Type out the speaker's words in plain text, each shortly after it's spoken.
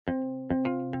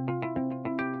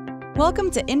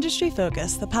Welcome to Industry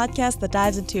Focus, the podcast that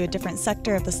dives into a different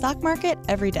sector of the stock market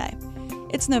every day.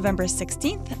 It's November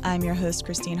 16th. I'm your host,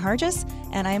 Christine Hargis,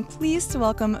 and I am pleased to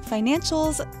welcome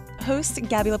Financials host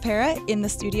Gabby LaPera in the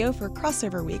studio for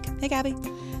Crossover Week. Hey, Gabby.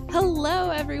 Hello,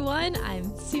 everyone.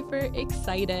 I'm super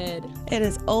excited. It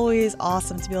is always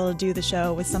awesome to be able to do the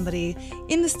show with somebody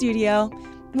in the studio.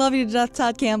 Love you to death,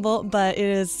 Todd Campbell, but it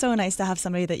is so nice to have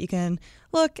somebody that you can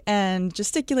look and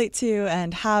gesticulate to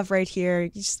and have right here. You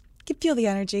just feel the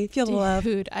energy, feel the love.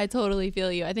 Dude, I totally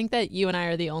feel you. I think that you and I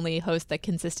are the only hosts that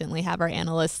consistently have our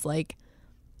analysts like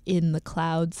in the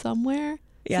cloud somewhere.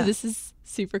 Yeah. So this is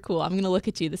super cool. I'm going to look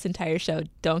at you this entire show.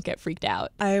 Don't get freaked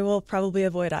out. I will probably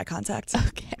avoid eye contact.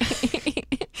 Okay.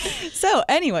 So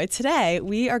anyway, today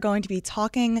we are going to be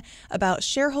talking about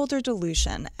shareholder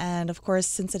dilution. And of course,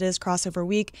 since it is crossover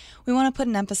week, we want to put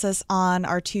an emphasis on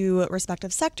our two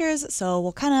respective sectors. So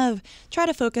we'll kind of try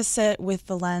to focus it with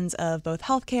the lens of both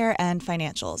healthcare and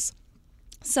financials.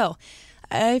 So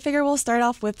I figure we'll start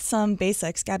off with some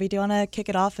basics. Gabby, do you want to kick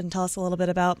it off and tell us a little bit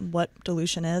about what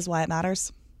dilution is, why it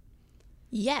matters?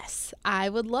 Yes, I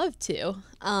would love to.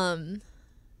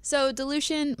 So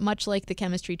dilution, much like the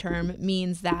chemistry term,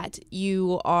 means that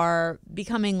you are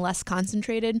becoming less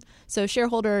concentrated. So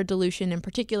shareholder dilution in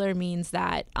particular means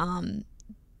that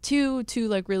two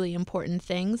like really important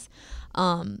things.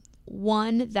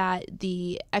 One, that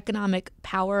the economic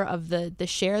power of the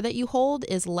share that you hold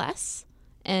is less.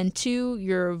 And two,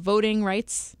 your voting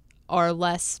rights are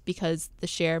less because the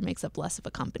share makes up less of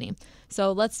a company.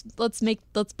 So let's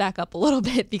back up a little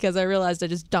bit, because I realized I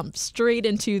just dumped straight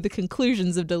into the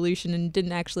conclusions of dilution and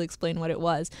didn't actually explain what it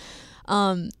was.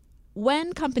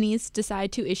 When companies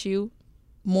decide to issue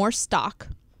more stock,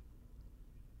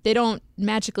 they don't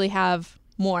magically have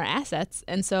more assets,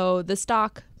 and so the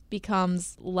stock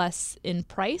becomes less in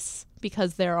price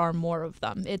because there are more of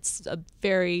them. It's a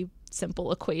very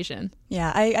simple equation.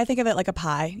 Yeah, I think of it like a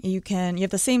pie. You have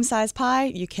the same size pie,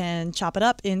 you can chop it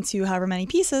up into however many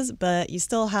pieces, but you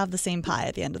still have the same pie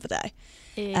at the end of the day.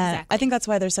 Exactly. I think that's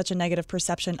why there's such a negative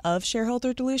perception of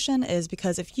shareholder dilution, is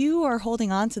because if you are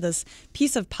holding on to this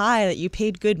piece of pie that you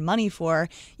paid good money for,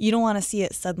 you don't want to see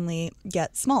it suddenly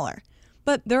get smaller.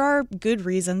 But there are good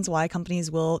reasons why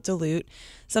companies will dilute.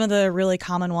 Some of the really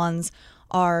common ones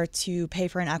are to pay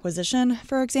for an acquisition,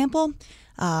 for example.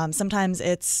 Sometimes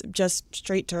it's just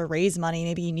straight to raise money.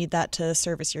 Maybe you need that to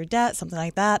service your debt, something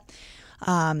like that.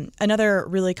 Another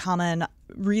really common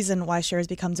reason why shares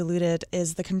become diluted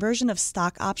is the conversion of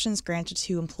stock options granted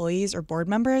to employees or board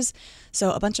members.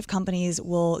 So a bunch of companies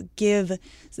will give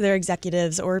their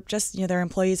executives, or just their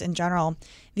employees in general,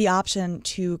 the option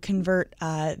to convert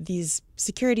these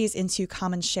securities into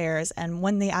common shares. And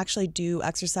when they actually do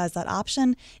exercise that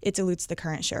option, it dilutes the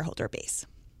current shareholder base.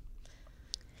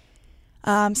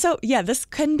 This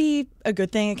can be a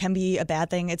good thing. It can be a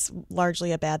bad thing. It's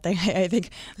largely a bad thing. I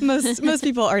think most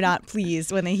people are not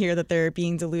pleased when they hear that they're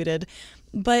being diluted.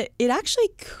 But it actually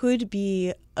could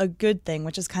be a good thing,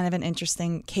 which is kind of an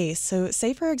interesting case. So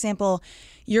say, for example,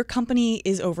 your company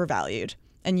is overvalued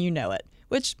and you know it,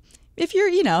 which if you're,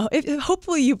 if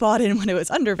hopefully you bought in when it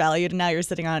was undervalued and now you're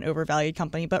sitting on an overvalued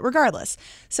company, but regardless.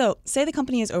 So say the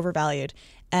company is overvalued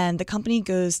and the company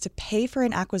goes to pay for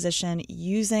an acquisition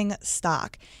using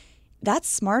stock. That's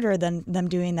smarter than them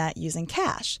doing that using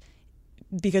cash,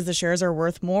 because the shares are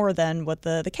worth more than what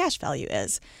the cash value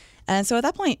is. And so at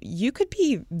that point, you could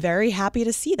be very happy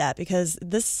to see that, because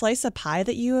this slice of pie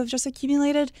that you have just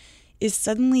accumulated is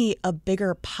suddenly a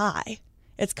bigger pie.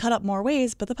 It's cut up more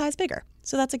ways, but the pie's bigger.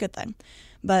 So that's a good thing.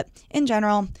 But in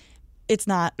general, it's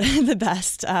not the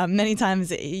best. Many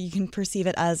times you can perceive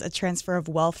it as a transfer of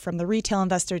wealth from the retail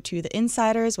investor to the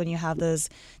insiders when you have the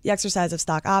exercise of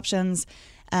stock options.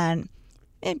 And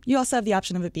you also have the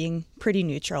option of it being pretty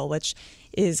neutral, which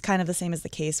is kind of the same as the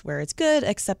case where it's good,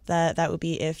 except that would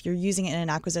be if you're using it in an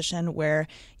acquisition where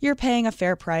you're paying a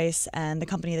fair price and the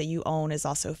company that you own is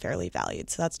also fairly valued.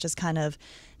 So that's just kind of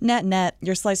net,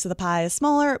 your slice of the pie is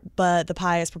smaller, but the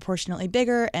pie is proportionately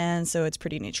bigger, and so it's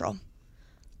pretty neutral.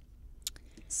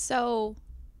 So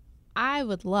I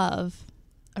would love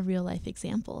a real life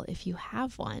example if you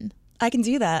have one. I can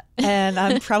do that. And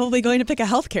I'm probably going to pick a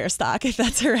healthcare stock if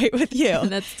that's all right with you.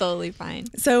 That's totally fine.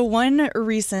 So one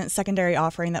recent secondary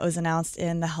offering that was announced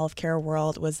in the healthcare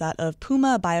world was that of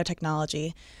Puma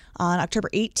Biotechnology. On October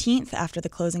 18th, after the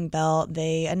closing bell,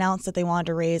 they announced that they wanted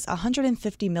to raise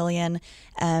 $150 million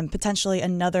and potentially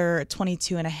another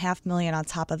 $22.5 million on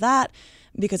top of that.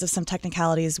 Because of some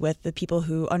technicalities with the people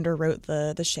who underwrote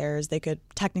the shares, they could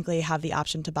technically have the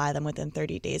option to buy them within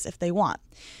 30 days if they want.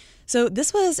 So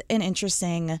this was an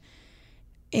interesting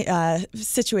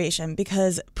situation,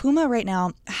 because Puma right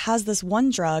now has this one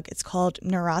drug. It's called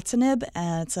neratinib,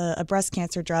 and it's a breast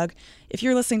cancer drug. If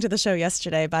you're listening to the show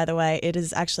yesterday, by the way, it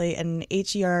is actually an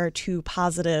HER2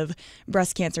 positive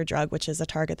breast cancer drug, which is a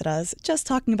target that I was just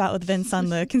talking about with Vince on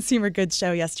the Consumer Goods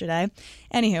show yesterday.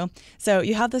 Anywho, so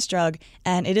you have this drug,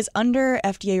 and it is under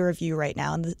FDA review right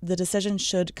now, and the decision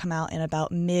should come out in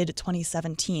about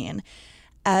mid-2017.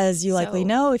 As you likely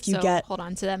know, if you get... Hold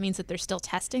on. So that means that they're still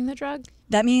testing the drug?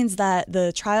 That means that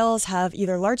the trials have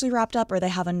either largely wrapped up or they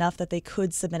have enough that they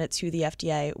could submit it to the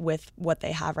FDA with what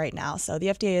they have right now. So the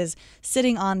FDA is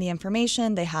sitting on the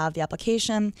information, they have the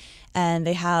application, and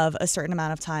they have a certain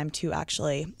amount of time to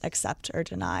actually accept or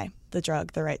deny the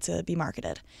drug the right to be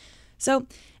marketed. So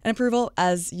an approval,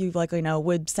 as you likely know,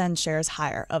 would send shares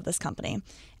higher of this company.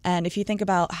 And if you think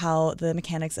about how the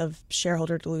mechanics of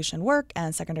shareholder dilution work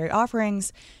and secondary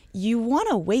offerings, you want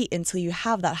to wait until you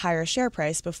have that higher share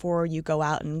price before you go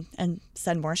out and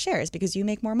send more shares, because you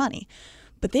make more money.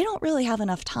 But they don't really have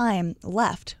enough time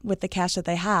left with the cash that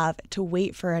they have to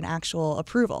wait for an actual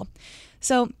approval.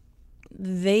 So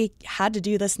they had to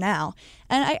do this now.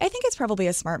 And I think it's probably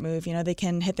a smart move. You know, they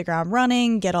can hit the ground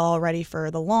running, get all ready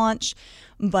for the launch.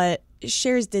 But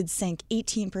shares did sink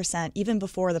 18% even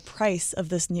before the price of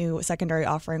this new secondary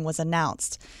offering was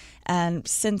announced. And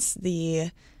since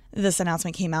this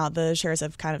announcement came out, the shares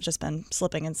have kind of just been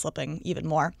slipping and slipping even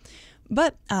more.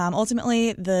 But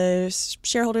ultimately, the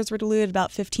shareholders were diluted about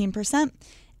 15%,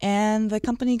 and the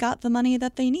company got the money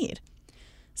that they need.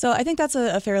 So I think that's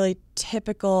a fairly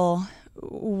typical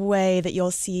way that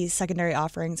you'll see secondary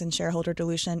offerings and shareholder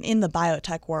dilution in the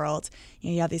biotech world.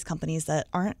 You have these companies that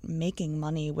aren't making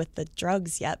money with the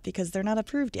drugs yet because they're not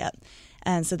approved yet.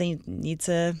 And so they need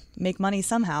to make money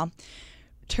somehow.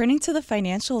 Turning to the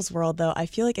financials world, though, I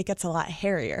feel like it gets a lot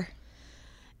hairier.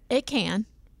 It can,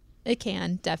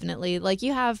 definitely. Like,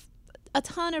 you have a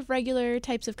ton of regular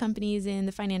types of companies in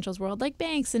the financials world, like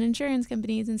banks and insurance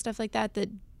companies and stuff like that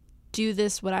do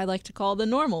this, what I like to call the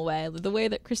normal way, the way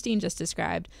that Christine just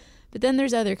described. But then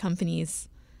there's other companies,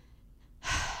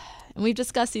 and we've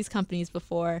discussed these companies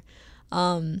before.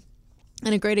 And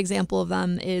a great example of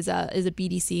them is a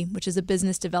BDC, which is a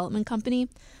business development company.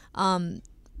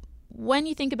 When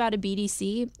you think about a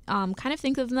BDC, kind of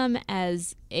think of them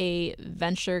as a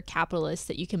venture capitalist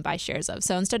that you can buy shares of.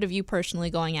 So instead of you personally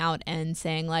going out and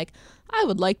saying, like, I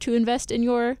would like to invest in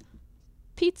your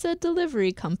pizza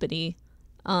delivery company,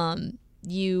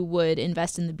 you would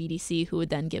invest in the BDC, who would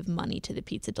then give money to the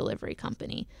pizza delivery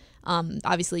company.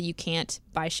 Obviously, you can't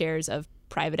buy shares of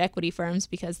private equity firms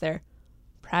because they're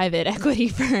private equity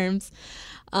firms.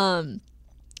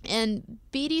 And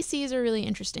BDCs are really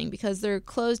interesting because they're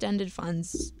closed-ended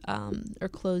funds, or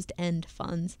closed-end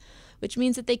funds, which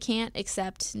means that they can't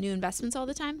accept new investments all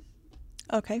the time.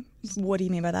 Okay. What do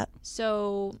you mean by that?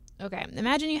 So, okay,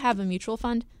 imagine you have a mutual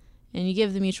fund and you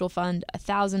give the mutual fund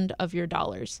 $1,000 of your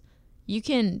dollars. You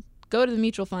can go to the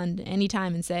mutual fund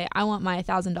anytime and say, I want my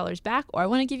 $1,000 back, or I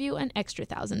want to give you an extra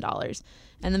 $1,000.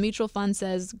 And the mutual fund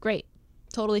says, great,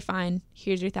 totally fine,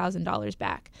 here's your $1,000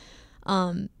 back.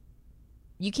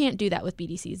 You can't do that with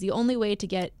BDCs. The only way to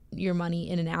get your money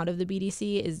in and out of the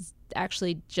BDC is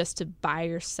actually just to buy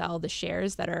or sell the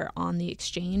shares that are on the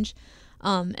exchange.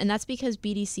 And that's because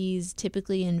BDCs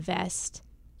typically invest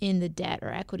in the debt or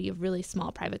equity of really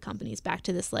small private companies, back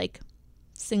to this like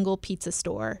single pizza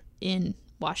store in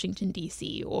Washington,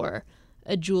 D.C., or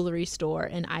a jewelry store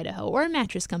in Idaho, or a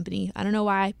mattress company. I don't know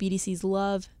why BDCs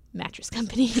love mattress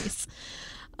companies.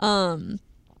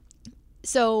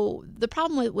 So the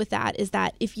problem with that is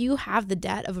that if you have the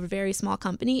debt of a very small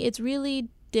company, it's really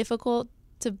difficult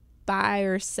to buy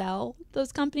or sell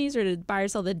those companies, or to buy or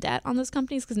sell the debt on those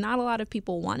companies, because not a lot of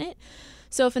people want it.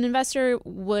 So if an investor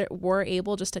were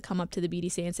able just to come up to the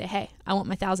BDC and say, hey, I want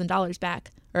my $1,000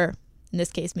 back, or in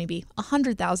this case, maybe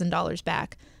 $100,000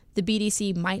 back, the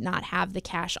BDC might not have the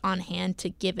cash on hand to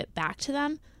give it back to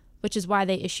them, which is why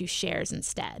they issue shares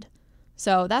instead.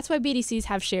 So that's why BDCs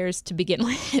have shares to begin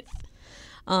with,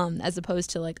 as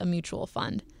opposed to like a mutual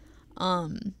fund.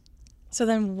 So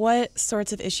then what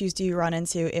sorts of issues do you run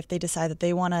into if they decide that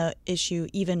they want to issue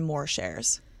even more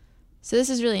shares? So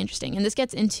this is really interesting, and this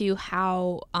gets into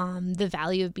how the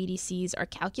value of BDCs are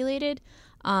calculated.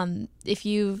 If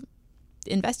you've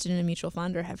invested in a mutual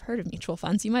fund or have heard of mutual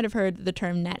funds, you might have heard the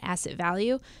term net asset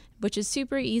value, which is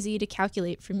super easy to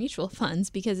calculate for mutual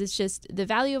funds because it's just the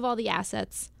value of all the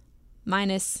assets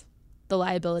minus the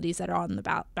liabilities that are on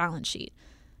the balance sheet.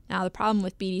 Now, the problem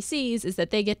with BDCs is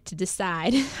that they get to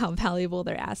decide how valuable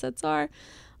their assets are.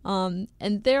 And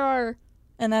there are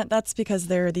And that's because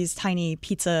there are these tiny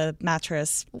pizza,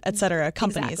 mattress, et cetera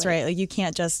companies, Exactly. right? Like you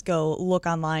can't just go look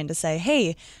online to say,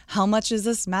 hey, how much is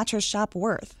this mattress shop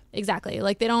worth? Exactly.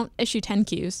 Like they don't issue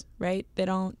 10Qs, right? They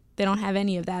don't have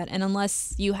any of that. And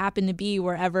unless you happen to be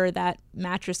wherever that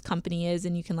mattress company is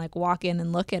and you can like walk in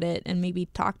and look at it and maybe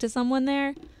talk to someone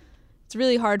there, it's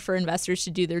really hard for investors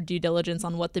to do their due diligence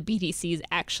on what the BDCs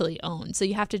actually own. So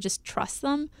you have to just trust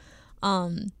them.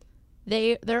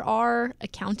 There are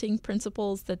accounting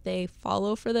principles that they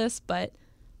follow for this, but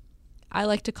I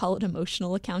like to call it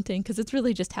emotional accounting because it's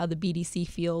really just how the BDC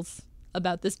feels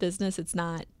about this business. It's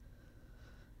not,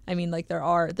 I mean, like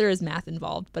there is math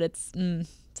involved, but it's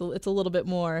a little bit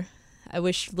more. I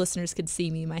wish listeners could see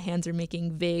me. My hands are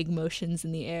making vague motions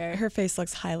in the air. Her face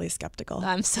looks highly skeptical.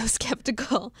 I'm so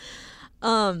skeptical.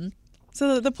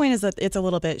 So the point is that it's a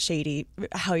little bit shady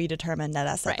how you determine net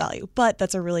asset value, but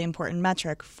that's a really important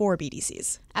metric for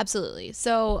BDCs. Absolutely.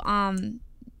 So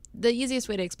the easiest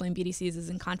way to explain BDCs is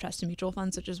in contrast to mutual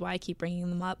funds, which is why I keep bringing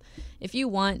them up. If you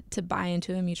want to buy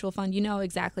into a mutual fund, you know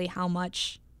exactly how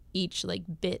much each like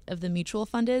bit of the mutual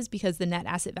fund is because the net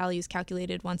asset value is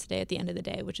calculated once a day at the end of the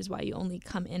day, which is why you only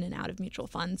come in and out of mutual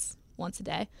funds once a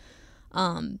day.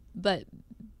 But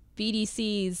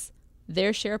BDCs,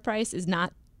 their share price is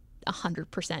not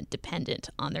 100% dependent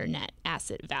on their net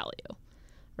asset value,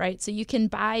 right? So you can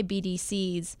buy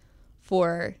BDCs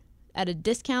at a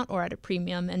discount or at a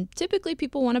premium, and typically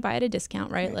people want to buy at a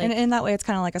discount, right? Like, and in that way, it's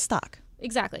kind of like a stock.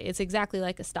 Exactly, it's exactly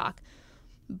like a stock,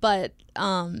 but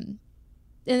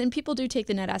and people do take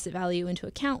the net asset value into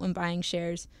account when buying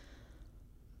shares,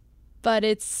 but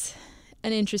it's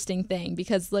an interesting thing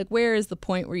because like where is the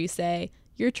point where you say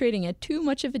you're trading at too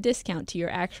much of a discount to your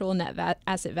actual net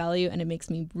asset value, and it makes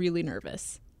me really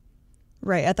nervous.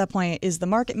 Right. At that point, is the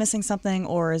market missing something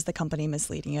or is the company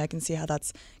misleading you? I can see how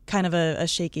that's kind of a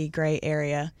shaky gray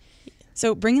area.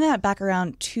 So bringing that back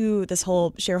around to this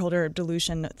whole shareholder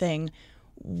dilution thing,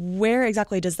 where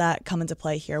exactly does that come into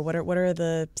play here? What are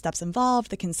the steps involved,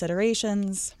 the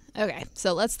considerations? Okay,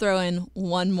 so let's throw in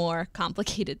one more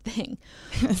complicated thing.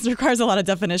 This requires a lot of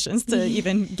definitions to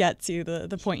even get to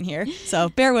the point here. So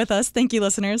bear with us. Thank you,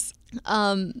 listeners.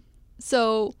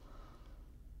 So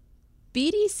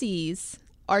BDCs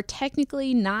are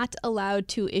technically not allowed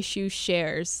to issue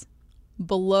shares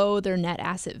below their net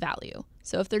asset value.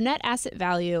 So if their net asset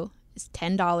value is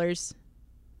 $10,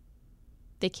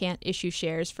 they can't issue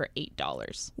shares for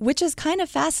 $8. Which is kind of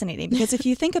fascinating because if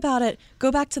you think about it,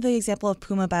 go back to the example of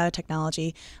Puma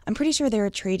Biotechnology. I'm pretty sure they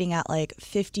were trading at like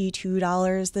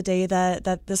 $52 the day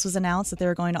that this was announced that they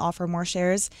were going to offer more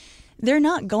shares. They're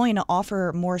not going to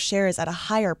offer more shares at a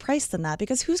higher price than that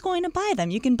because who's going to buy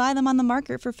them? You can buy them on the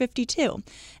market for $52.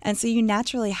 And so you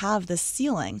naturally have this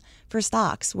ceiling for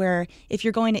stocks where if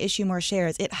you're going to issue more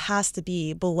shares, it has to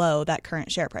be below that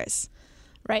current share price.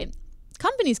 Right.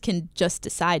 Companies can just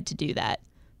decide to do that.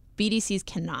 BDCs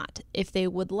cannot. If they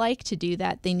would like to do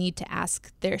that, they need to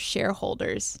ask their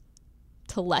shareholders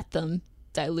to let them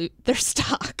dilute their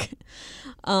stock.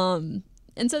 And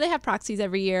so they have proxies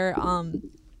every year.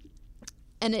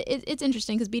 And it's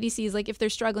interesting because BDCs, like if they're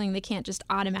struggling, they can't just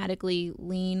automatically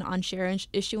lean on share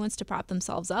issuance to prop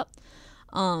themselves up.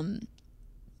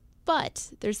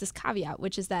 But there's this caveat,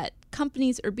 which is that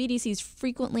companies or BDCs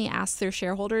frequently ask their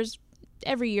shareholders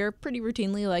every year pretty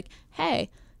routinely, like, hey,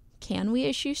 can we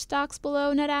issue stocks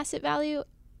below net asset value?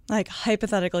 Like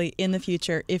hypothetically in the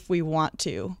future, if we want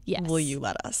to, yes. Will you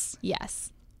let us?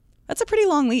 Yes. That's a pretty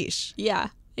long leash. Yeah,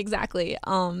 exactly.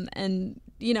 And,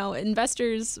 you know,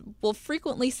 investors will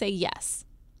frequently say yes,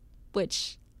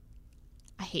 which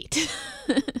I hate.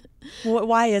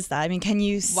 Why is that? I mean, can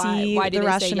you see why the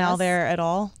rationale there at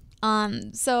all?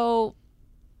 So,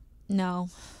 no.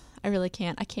 I really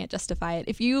can't. I can't justify it.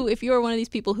 If you are one of these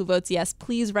people who votes yes,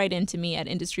 please write into me at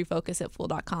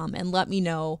industryfocus@fool.com and let me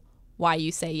know why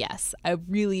you say yes. I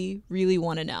really, really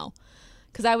want to know.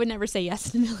 Because I would never say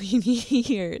yes in a million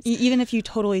years. Even if you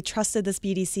totally trusted this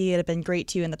BDC, it had been great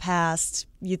to you in the past,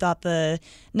 you thought the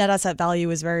net asset value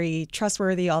was very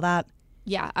trustworthy, all that?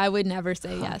 Yeah, I would never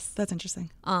say yes. That's interesting.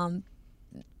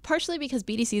 Partially because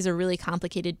BDCs are really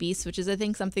complicated beasts, which is, I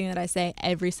think, something that I say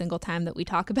every single time that we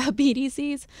talk about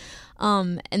BDCs.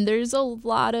 And there's a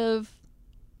lot of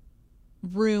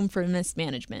room for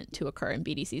mismanagement to occur in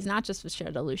BDCs, not just with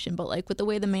share dilution, but like with the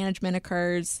way the management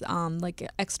occurs, like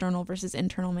external versus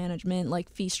internal management, like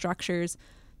fee structures,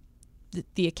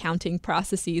 the accounting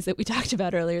processes that we talked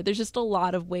about earlier. There's just a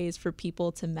lot of ways for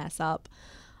people to mess up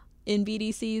in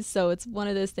BDCs. So it's one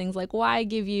of those things like, why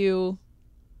give you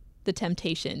the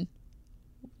temptation?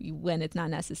 when it's not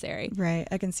necessary. Right.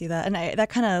 I can see that. And that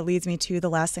kind of leads me to the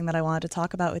last thing that I wanted to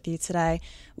talk about with you today,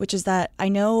 which is that I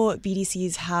know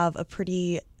BDCs have a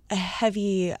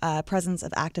heavy presence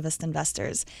of activist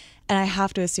investors. And I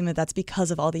have to assume that that's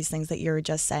because of all these things that you're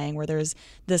just saying, where there's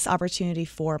this opportunity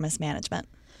for mismanagement.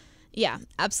 Yeah,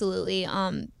 absolutely.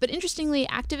 But interestingly,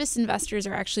 activist investors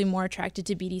are actually more attracted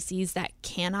to BDCs that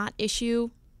cannot issue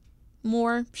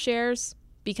more shares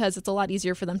because it's a lot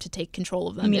easier for them to take control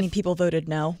of them. Meaning people voted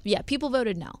no? Yeah, people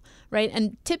voted no, right?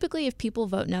 And typically if people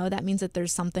vote no, that means that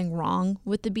there's something wrong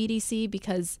with the BDC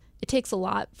because it takes a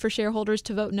lot for shareholders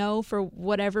to vote no for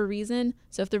whatever reason.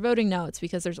 So if they're voting no, it's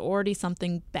because there's already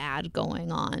something bad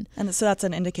going on. And so that's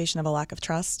an indication of a lack of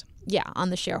trust? Yeah, on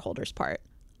the shareholders' part.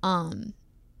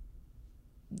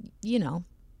 You know,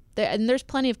 there's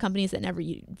plenty of companies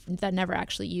that never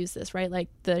actually use this, right? Like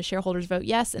the shareholders vote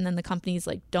yes, and then the companies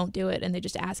like don't do it, and they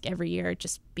just ask every year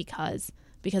just because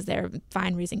they're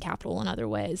fine raising capital in other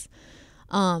ways.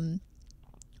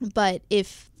 But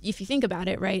if you think about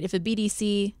it, right, if a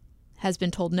BDC has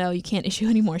been told no, you can't issue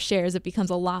any more shares, it becomes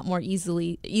a lot more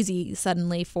easy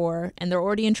suddenly and they're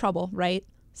already in trouble, right?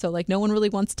 So like no one really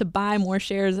wants to buy more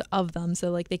shares of them.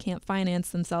 So like they can't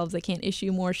finance themselves. They can't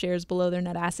issue more shares below their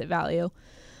net asset value.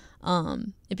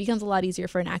 It becomes a lot easier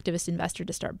for an activist investor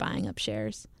to start buying up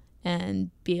shares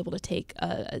and be able to take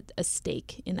a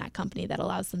stake in that company that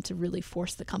allows them to really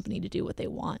force the company to do what they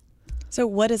want. So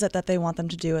what is it that they want them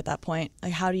to do at that point?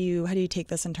 Like how do you take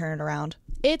this and turn it around?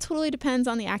 It totally depends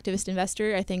on the activist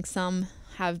investor. I think some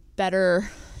have better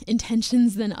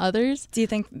intentions than others. Do you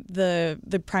think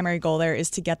the primary goal there is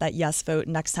to get that yes vote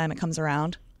next time it comes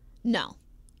around? No.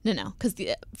 Because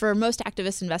for most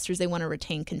activist investors, they want to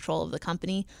retain control of the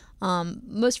company.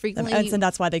 Most frequently, and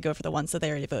that's why they go for the ones that they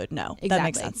already voted no. Exactly. That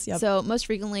makes sense. Yep. So most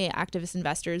frequently, activist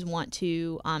investors want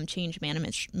to change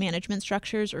management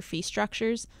structures or fee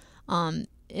structures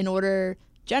in order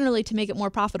generally to make it more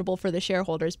profitable for the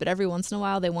shareholders, but every once in a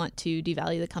while they want to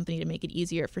devalue the company to make it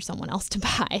easier for someone else to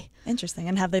buy. Interesting.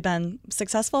 And have they been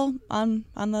successful on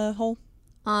the whole?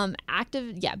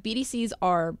 BDCs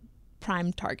are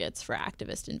prime targets for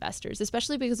activist investors,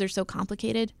 especially because they're so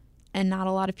complicated and not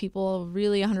a lot of people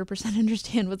really 100%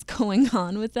 understand what's going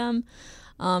on with them.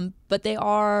 But they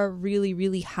are really,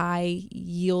 really high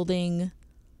yielding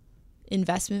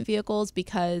investment vehicles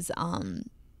because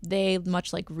they,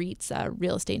 much like REITs,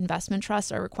 real estate investment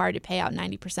trusts, are required to pay out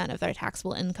 90% of their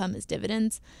taxable income as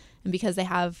dividends. And because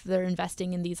they're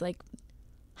investing in these like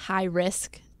high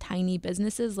risk, tiny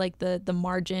businesses, like the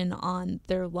margin on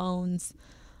their loans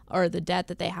or the debt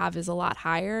that they have is a lot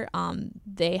higher,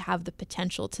 they have the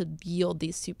potential to yield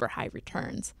these super high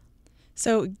returns.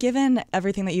 So given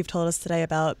everything that you've told us today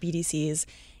about BDCs,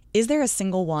 is there a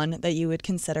single one that you would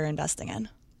consider investing in?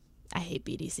 I hate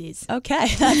BDCs. Okay,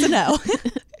 that's a no.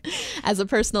 As a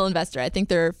personal investor, I think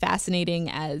they're fascinating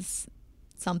as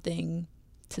something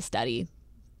to study.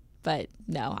 But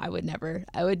no, I would never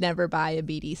buy a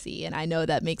BDC, and I know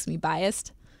that makes me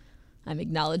biased. I'm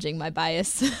acknowledging my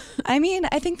bias. I mean,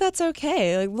 I think that's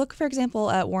okay. Like, look, for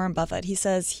example, at Warren Buffett. He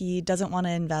says he doesn't want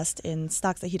to invest in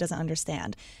stocks that he doesn't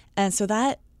understand. And so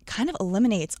that kind of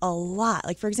eliminates a lot.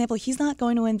 Like, for example, he's not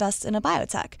going to invest in a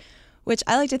biotech, which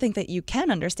I like to think that you can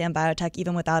understand biotech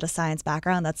even without a science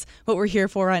background. That's what we're here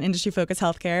for on Industry Focused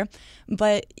Healthcare.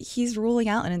 But he's ruling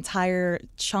out an entire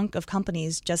chunk of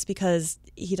companies just because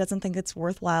he doesn't think it's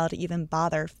worthwhile to even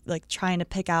bother like trying to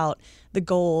pick out the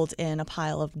gold in a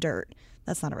pile of dirt.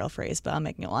 That's not a real phrase, but I'm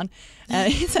making it one.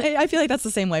 I feel like that's the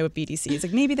same way with BDCs.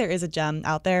 Like maybe there is a gem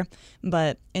out there,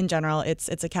 but in general, it's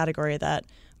a category that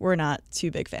we're not too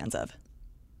big fans of.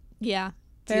 Yeah.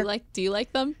 Fair. Do you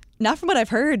like them? Not from what I've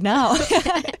heard, no.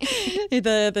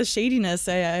 The shadiness,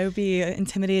 I would be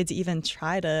intimidated to even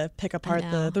try to pick apart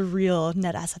the real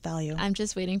net asset value. I'm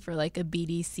just waiting for like a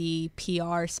BDC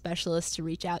PR specialist to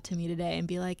reach out to me today and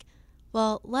be like,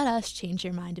 well, let us change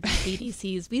your mind about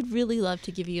BDCs. We'd really love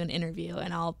to give you an interview.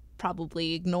 And I'll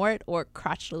probably ignore it or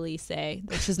crotchetily say,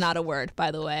 which is not a word, by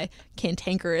the way,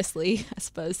 cantankerously, I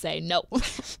suppose, say no.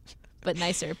 But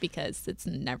nicer because it's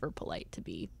never polite to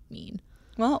be mean.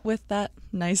 Well, with that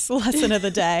nice lesson of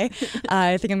the day,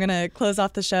 I think I'm going to close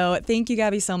off the show. Thank you,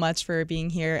 Gabby, so much for being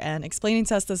here and explaining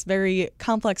to us this very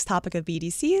complex topic of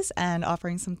BDCs and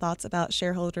offering some thoughts about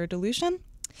shareholder dilution.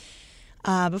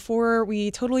 Before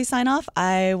we totally sign off,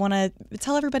 I want to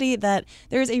tell everybody that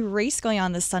there's a race going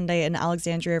on this Sunday in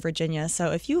Alexandria, Virginia.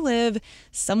 So if you live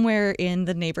somewhere in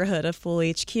the neighborhood of Fool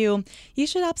HQ, you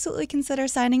should absolutely consider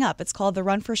signing up. It's called the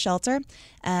Run for Shelter,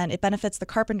 and it benefits the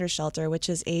Carpenters Shelter, which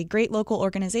is a great local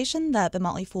organization that the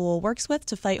Motley Fool works with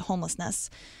to fight homelessness.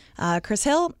 Chris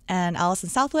Hill and Allison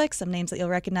Southwick, some names that you'll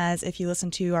recognize if you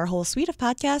listen to our whole suite of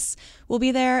podcasts, will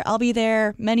be there. I'll be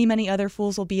there. Many, many other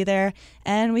fools will be there.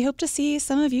 And we hope to see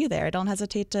some of you there. Don't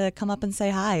hesitate to come up and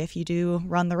say hi if you do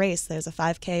run the race. There's a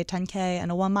 5K, 10K,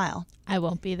 and a 1 mile. I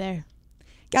won't be there.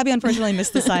 Gabby unfortunately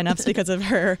missed the signups because of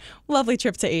her lovely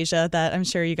trip to Asia that I'm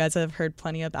sure you guys have heard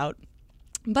plenty about.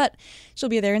 But she'll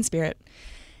be there in spirit.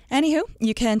 Anywho,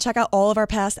 you can check out all of our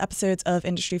past episodes of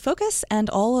Industry Focus and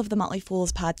all of the Motley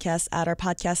Fools podcasts at our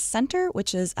podcast center,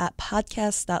 which is at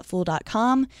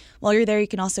podcast.fool.com. While you're there, you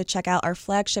can also check out our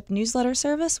flagship newsletter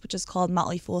service, which is called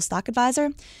Motley Fool Stock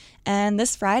Advisor. And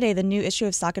this Friday, the new issue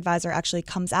of Stock Advisor actually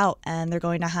comes out, and they're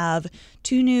going to have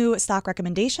 2 new stock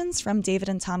recommendations from David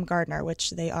and Tom Gardner,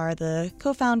 which they are the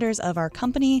co-founders of our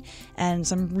company and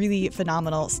some really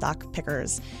phenomenal stock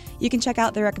pickers. You can check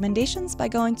out their recommendations by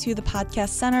going to the podcast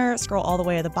center, scroll all the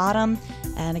way to the bottom,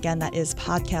 and again, that is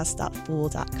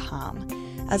podcast.fool.com.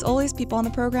 As always, people on the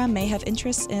program may have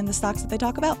interests in the stocks that they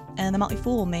talk about, and the Motley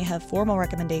Fool may have formal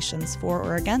recommendations for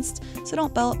or against, so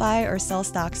don't buy or sell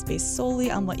stocks based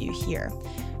solely on what you hear.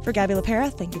 For Gabby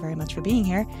LaPera, thank you very much for being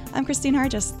here. I'm Christine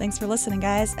Hargis. Thanks for listening,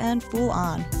 guys, and Fool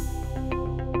on.